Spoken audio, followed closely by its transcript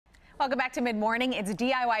Welcome back to Mid Morning. It's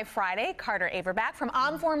DIY Friday. Carter Averbeck from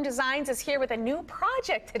Omforme Designs is here with a new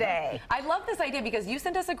project today. I love this idea because you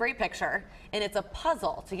sent us a great picture, and it's a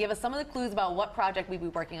puzzle to give us some of the clues about what project we'd be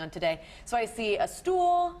working on today. So I see a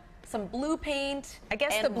stool, some blue paint. I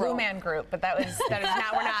guess and the Blue rope. Man Group, but that is not.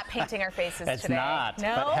 We're not painting our faces It's today. not.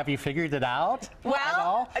 No. But have you figured it out?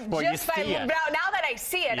 Well, just now now that I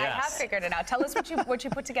see it, I Yes. have figured it out. Tell us what you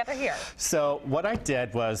put together here. So what I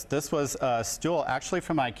did was, this was a stool actually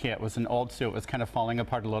from IKEA. It was an old stool. It was kind of falling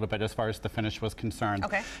apart a little bit as far as the finish was concerned.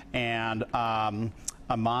 Okay. And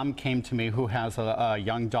a mom came to me who has a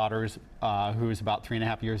young daughter who's about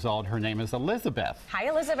 3.5 years old. Her name is Elizabeth. Hi,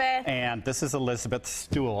 Elizabeth. And this is Elizabeth's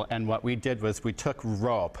stool. And what we did was we took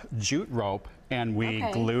rope, jute rope, and we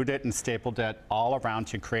glued it and stapled it all around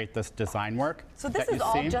to create this design work. So this is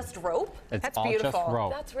all just rope? It's That's all beautiful. just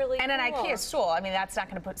rope. That's really And cool. an IKEA stool. I mean, that's not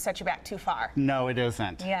going to set you back too far. No, it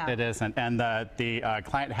isn't. Yeah. It isn't. And the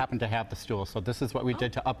client happened to have the stool, so this is what we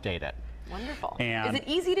did to update it. Wonderful. And is it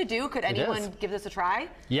easy to do? Could anyone is. give this a try?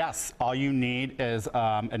 Yes, all you need is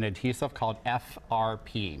an adhesive called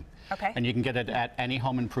FRP. Okay. And you can get it at any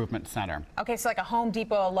home improvement center. Okay, so like a Home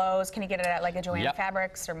Depot, a Lowe's. Can you get it at like a Joann Yep.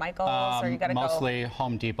 Fabrics or Michael's, or you got to go mostly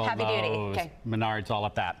Home Depot, heavy duty? Lowe's, Okay. Menards, all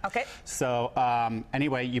of that. Okay. So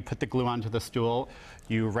anyway, you put the glue onto the stool,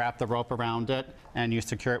 you wrap the rope around it, and you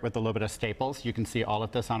secure it with a little bit of staples. You can see all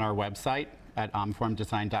of this on our website at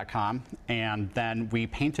omformedesign.com. And then we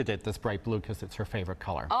painted it this bright blue because it's her favorite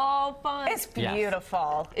color. Oh, fun. It's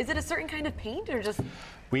beautiful. Is it a certain kind of paint or just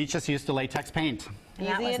We just used the latex paint.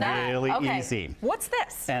 That was easy enough? Really Okay. easy. What's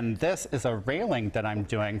this? And this is a railing that I'm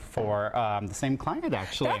doing for the same client,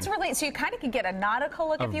 actually. That's really, so you kind of could get a nautical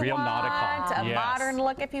look A if you real want, nautical, a yes. modern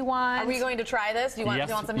look if you want. Are we going to try this? Do you want, yes,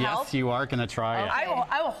 do you want some help? Yes, you are going to try it. I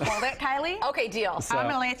will hold it, Kylie. Okay, deal. So- I'm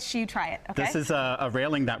going to let you try it, okay? This is a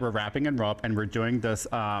railing that we're wrapping in rope, and we're doing this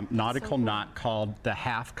nautical knot called the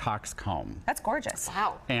half coxcomb. That's gorgeous.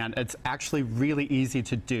 Wow. And it's actually really easy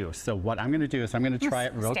to do. So what I'm going to do is I'm going to try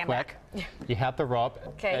it real Stand quick. back. You have the rope.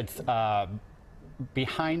 Okay. It's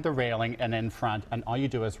behind the railing and in front, and all you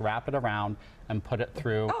do is wrap it around and put it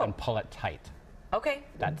through and pull it tight. Okay.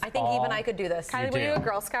 That's I think all even I could do this. Kylie, were you a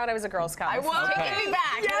Girl Scout? I was a Girl Scout. I was. Taking me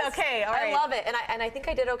back. Yes. Okay, all right. I love it. And I think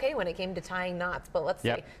I did okay when it came to tying knots, but let's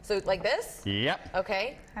Yep. see. So like this? Yep.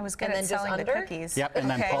 Okay. I was good and at then just selling the under? cookies. Yep, and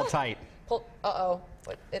then Okay. pull tight. Pull, uh-oh.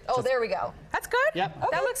 There we go. That's good. Yep.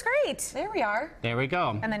 That looks great. There we are. There we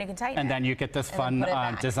go. And then you can tighten And it. then you get this then fun put it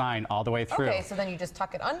back. design all the way through. Okay, so then you just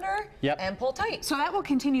tuck it under Yep. and pull tight. So that will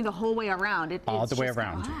continue the whole way around. All It's the way just-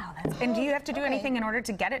 around. Wow. And do you have to do anything in order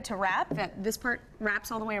to get it to wrap? That this part wraps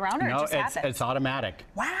all the way around, or No, it just happens? it's automatic.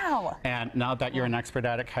 Wow. And now that you're an expert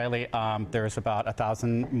at it, Kylie, there's about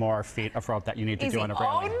 1,000 more feet of rope that you need to Easy. do on a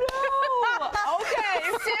railing. Oh, no! Okay,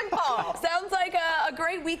 simple. Sounds like a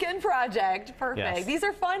great weekend project. Perfect. Yes. These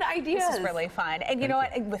are fun ideas. This is really fun. And you know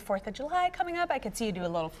what? With 4th of July coming up, I could see you do a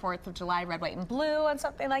little 4th of July red, white, and blue on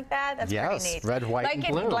something like that. That's Yes, pretty neat. red, white, like and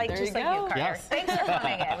it, blue. Like There just you like go. you, Carter. Yes. Thanks for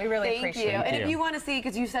coming in. We really Thank appreciate you. it. And you. if you want to see,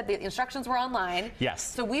 because you said the instructions were online. Yes.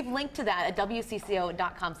 So we've linked to that at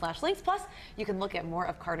WCCO.com/links. Plus, you can look at more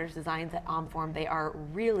of Carter's designs at Omforme. They are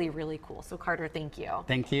really, really cool. So Carter, thank you.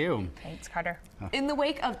 Thank you. Thanks, Carter. In the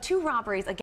wake of 2 robberies again.